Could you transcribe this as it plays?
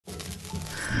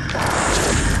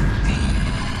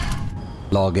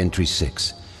Log entry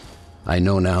 6. I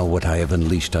know now what I have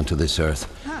unleashed onto this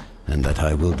earth, and that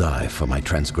I will die for my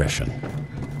transgression.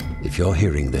 If you're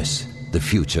hearing this, the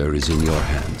future is in your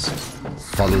hands.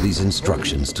 Follow these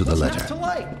instructions to the letter.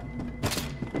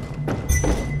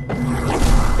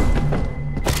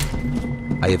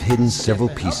 I have hidden several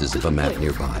pieces of a map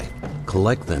nearby.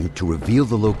 Collect them to reveal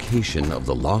the location of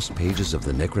the lost pages of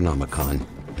the Necronomicon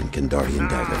and Kandarian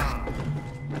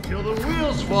Dagger. Till the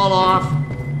wheels fall off!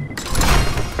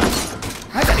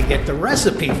 I gotta get the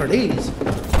recipe for these.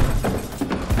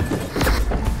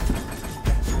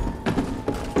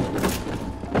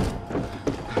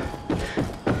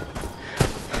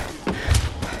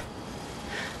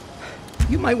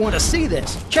 You might want to see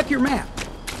this. Check your map.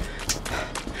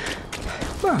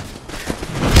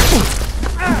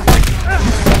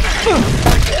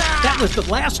 That was the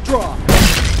last straw.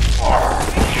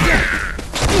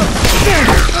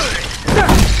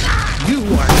 You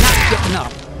are not getting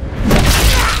up.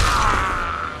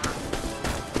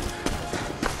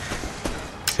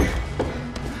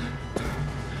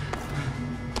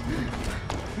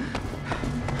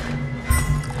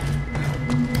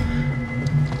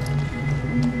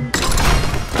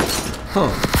 Huh,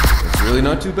 that's really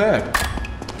not too bad.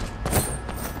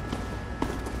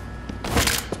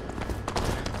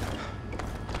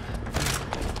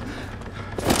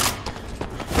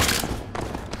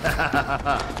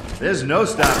 There's no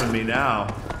stopping me now.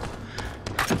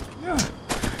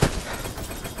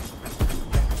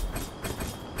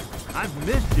 I've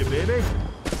missed you, baby.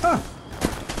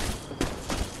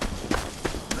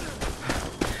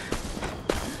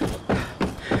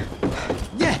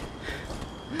 Yeah.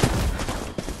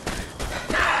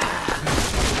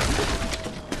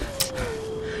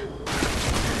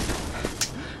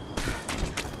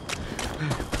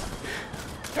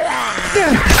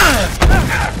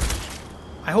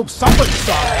 I hope somebody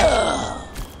saw that.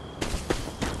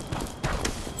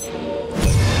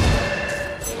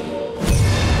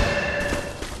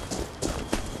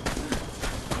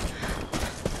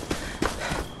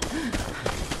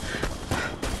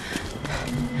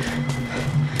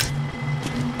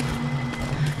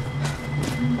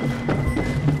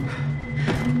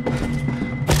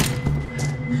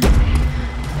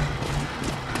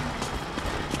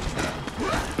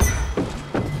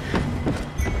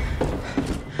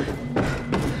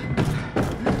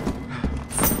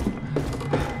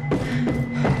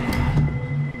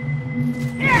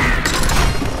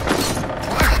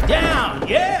 Down,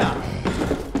 yeah!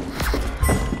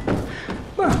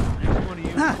 One of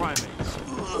you primates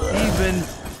even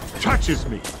touches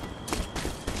me.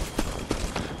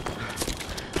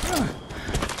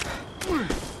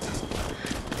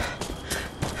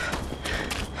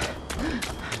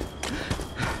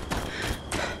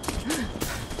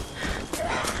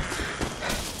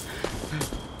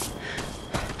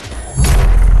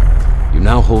 You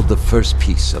now hold the first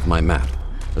piece of my map.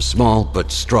 A small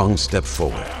but strong step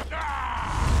forward.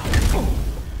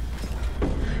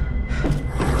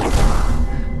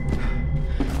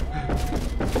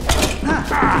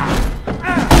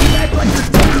 Act like you're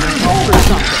 10 years old or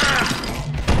something.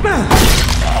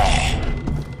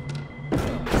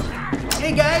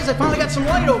 Hey guys, I finally got some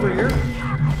light over here.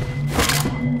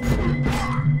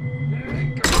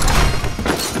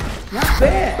 Not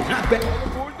bad, not bad.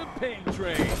 Aboard the pain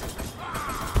train.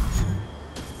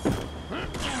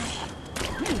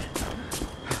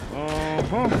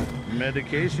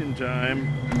 Medication time.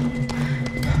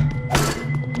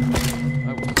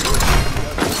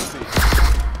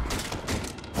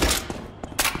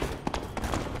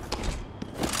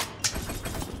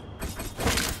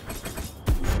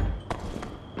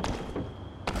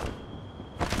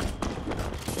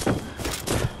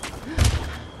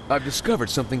 I've discovered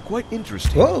something quite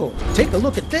interesting. Whoa, take a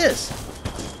look at this.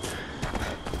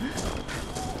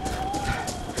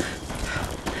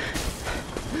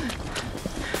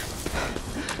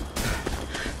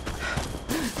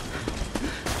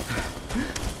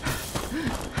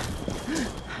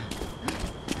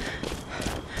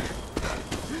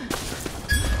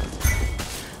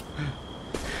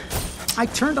 I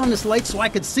turned on this light so I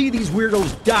could see these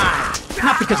weirdos die,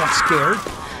 not because I'm scared.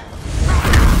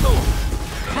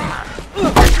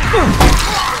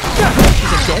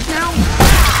 Is it dead now?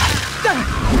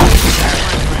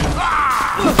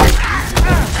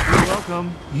 You're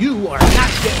welcome. You are not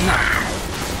getting up.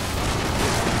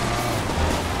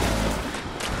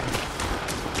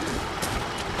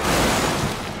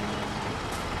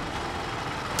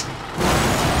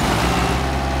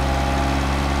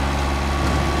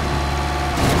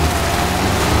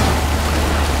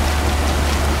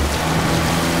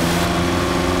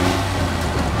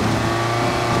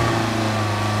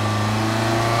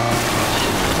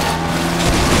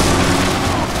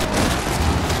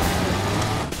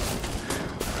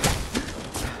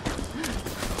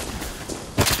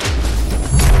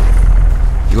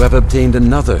 You have obtained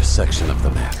another section of the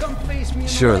map. Come face me in the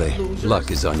Surely, light, losers. luck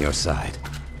is on your side.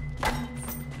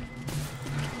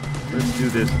 Let's do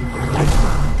this.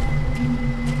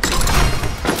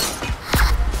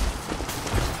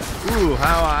 Ooh,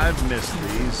 how I've missed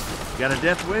these. Got a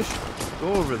death wish?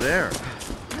 Go over there.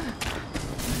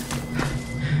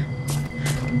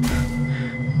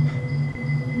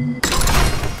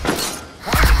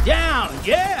 Down,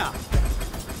 yeah!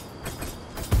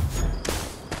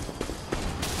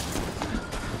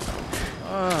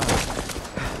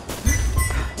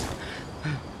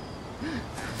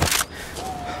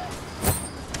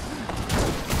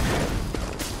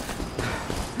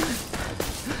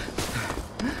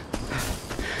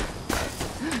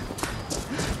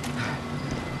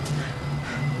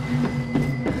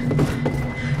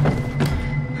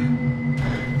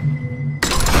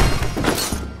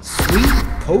 Sweet,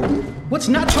 potent, what's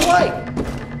not to like?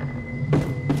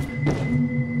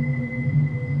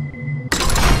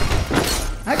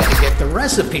 I gotta get the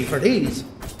recipe for these.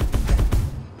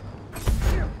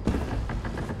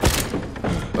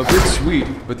 A bit sweet,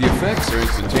 but the effects are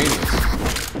instantaneous.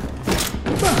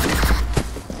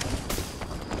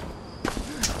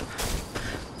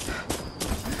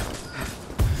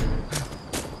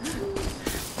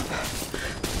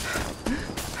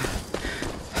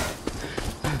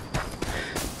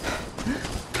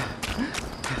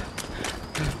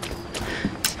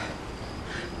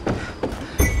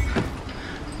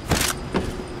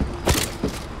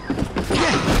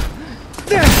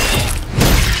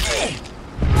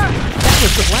 That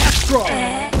was the last straw.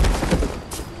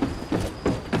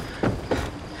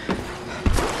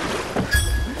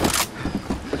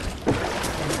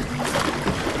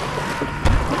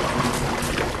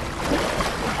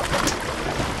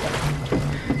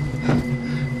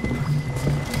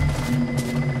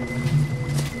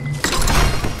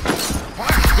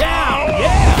 Down,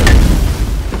 yeah!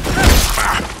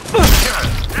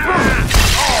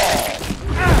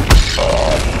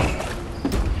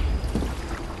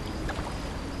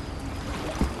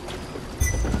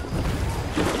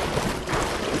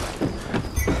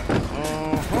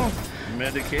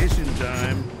 Medication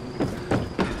time.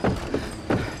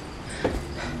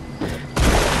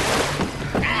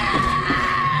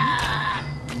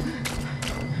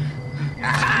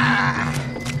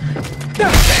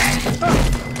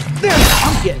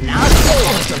 I'm getting out of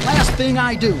here. It's the last thing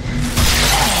I do.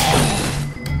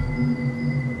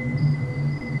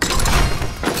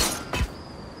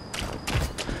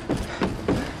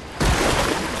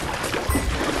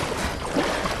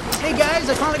 Hey guys,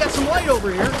 I finally got some light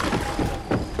over here.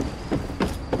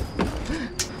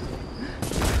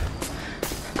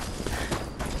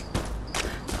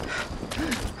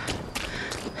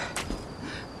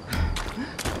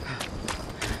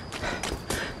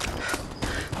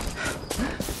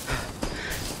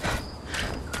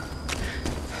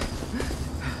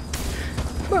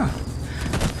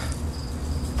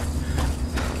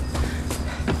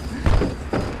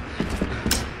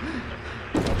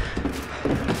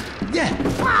 Yeah.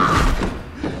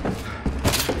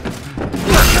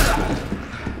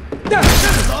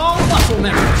 This is all muscle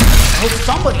memory. I hope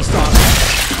somebody saw that.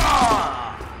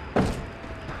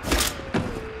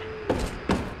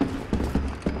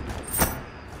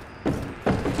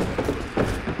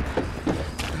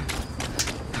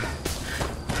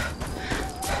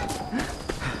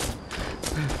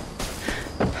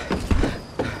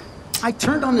 I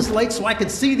turned on this light so I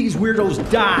could see these weirdos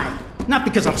die. Not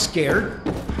because I'm scared.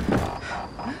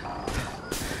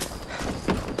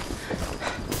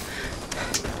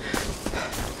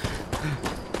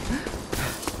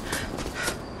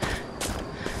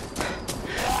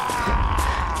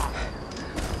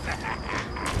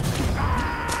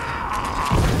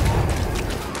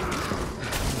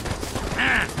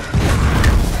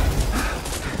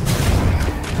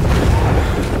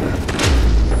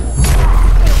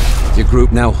 Your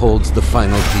group now holds the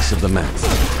final piece of the map.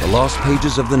 The lost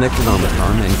pages of the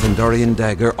Necronomicon and Kandarian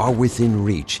Dagger are within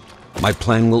reach. My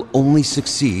plan will only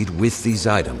succeed with these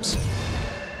items.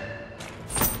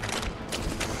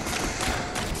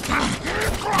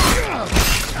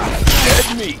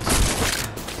 Dead meat!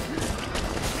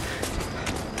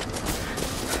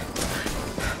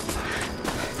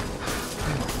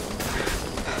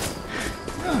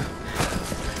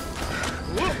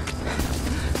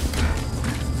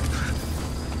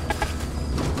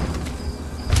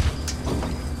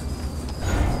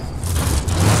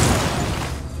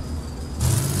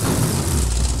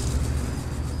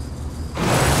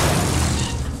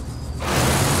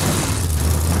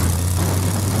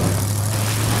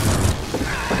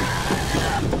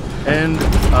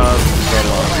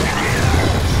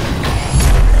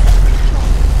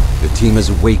 team has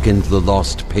awakened the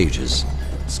lost pages,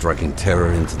 striking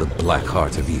terror into the black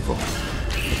heart of evil.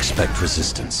 Expect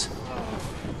resistance.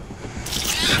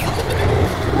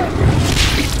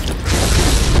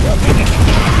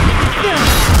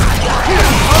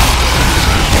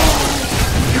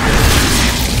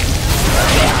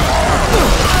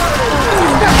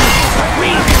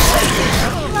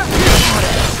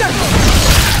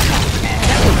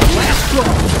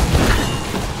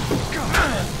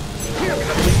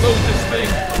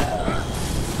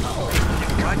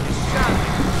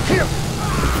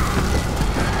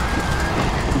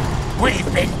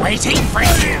 We've been waiting for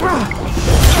you!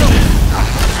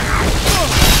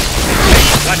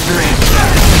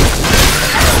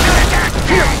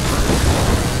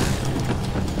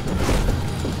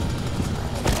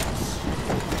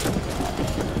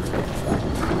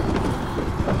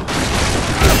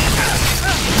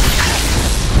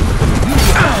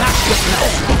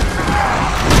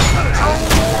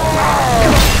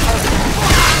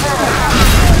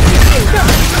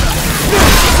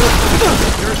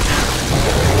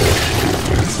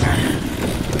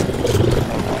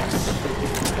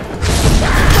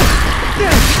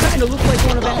 Kinda look like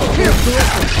one of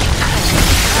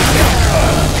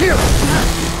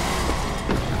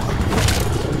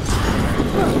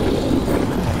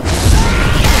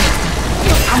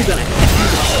I'm gonna.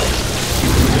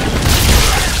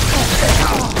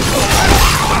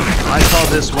 I call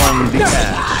this one the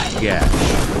Ash Gash.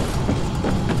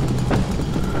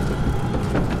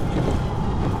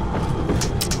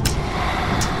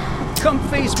 Come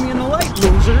face me in the light,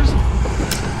 losers.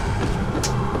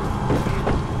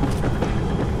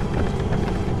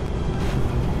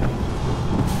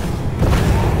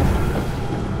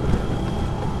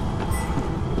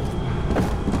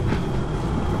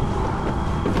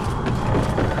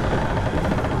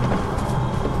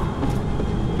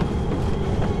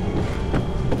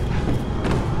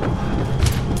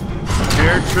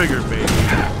 Trigger, baby.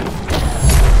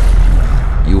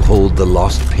 You hold the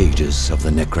lost pages of the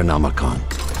Necronomicon,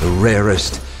 the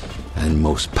rarest and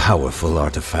most powerful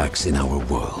artifacts in our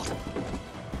world.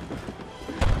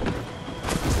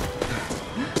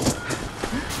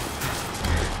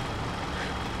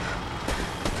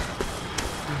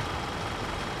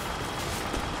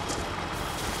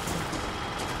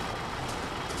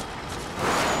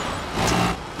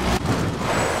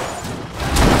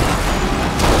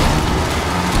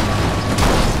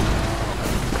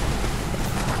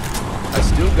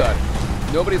 Got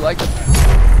it. Nobody liked it.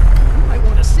 I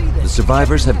want to see The this.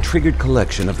 survivors have triggered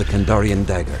collection of the Kandarian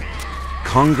Dagger.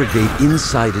 Congregate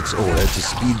inside its aura to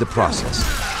speed the process.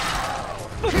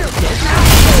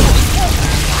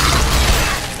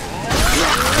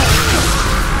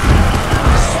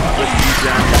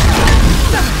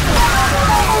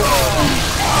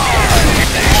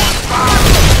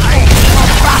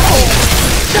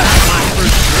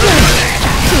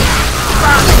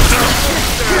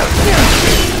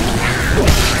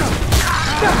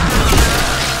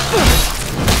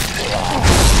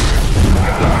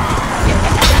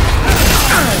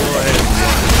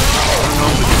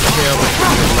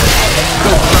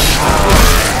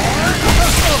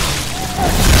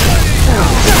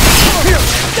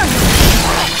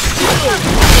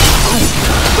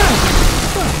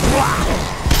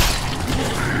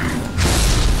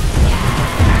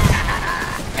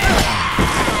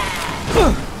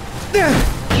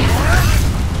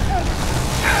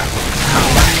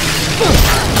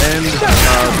 End of the line.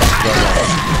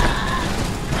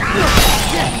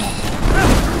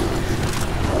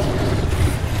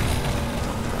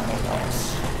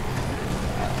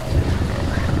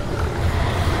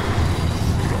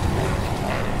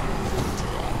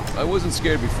 I wasn't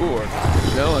scared before.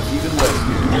 Now I'm even less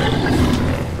scared.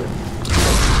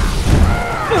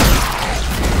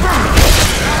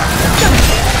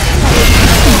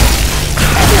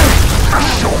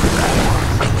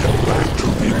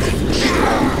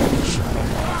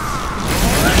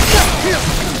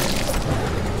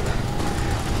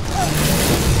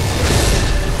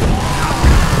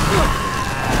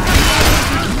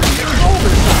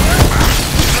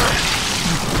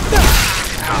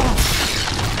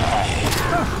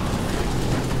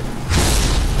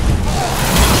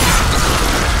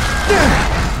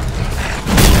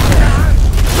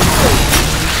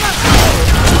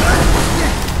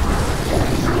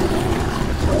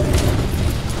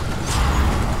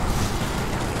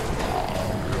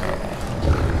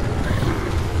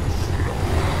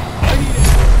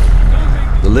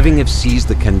 The living have seized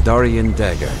the Kandarian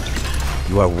Dagger.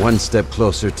 You are one step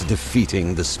closer to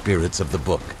defeating the spirits of the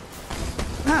book.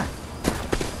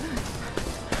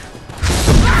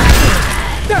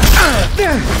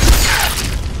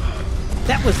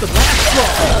 That was the last straw.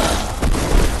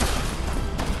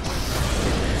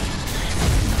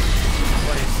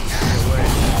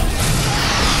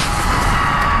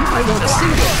 You might want to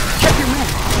see this. Check your map.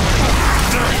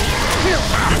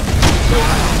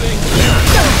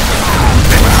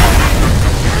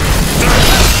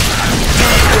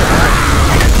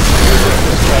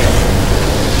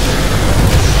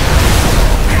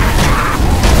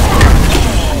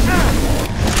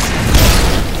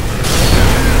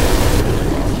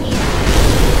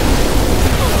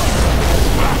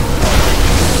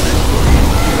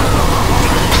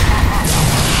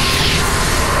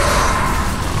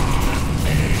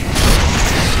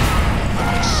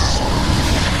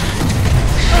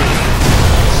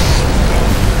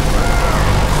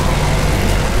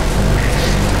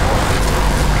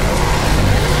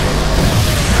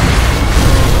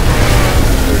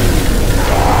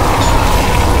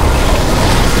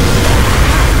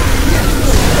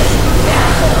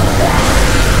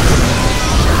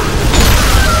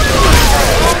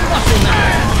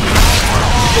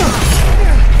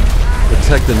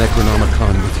 Protect the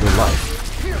Necronomicon with your life.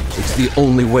 It's the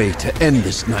only way to end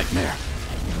this nightmare.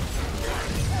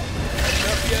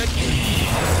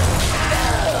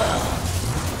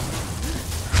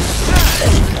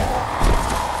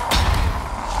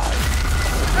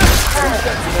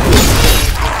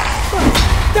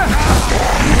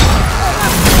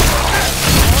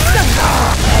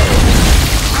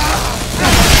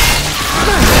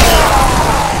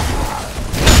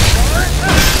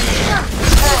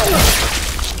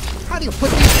 How do you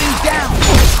put these things down?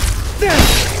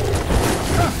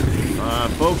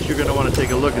 Folks, you're gonna want to take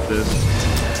a look at this.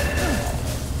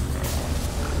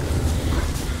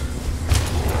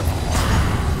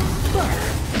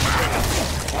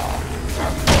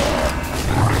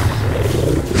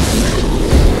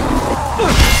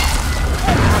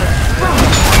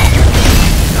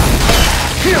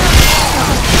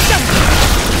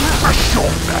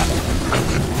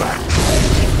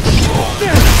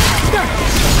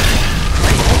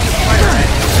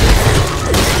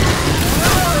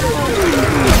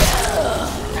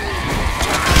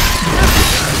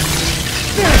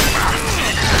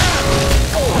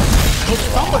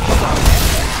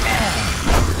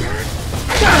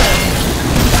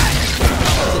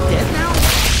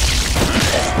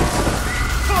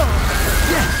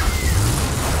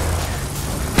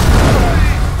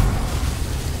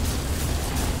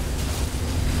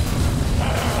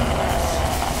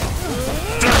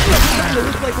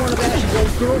 Looks like one of Ash's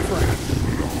old girlfriends.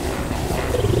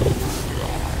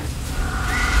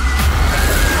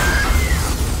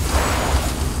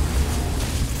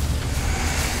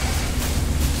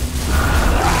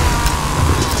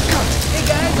 Hey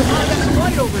guys, I got some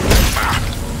light over here.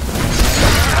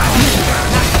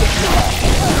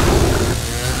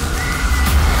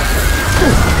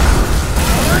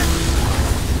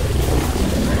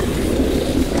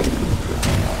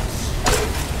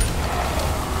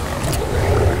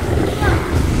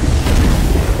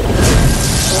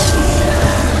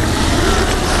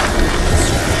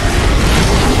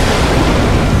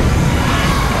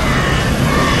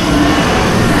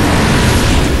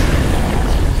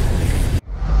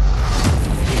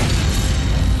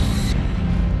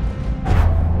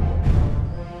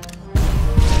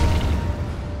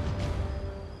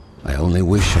 I only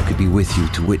wish I could be with you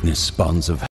to witness spawns of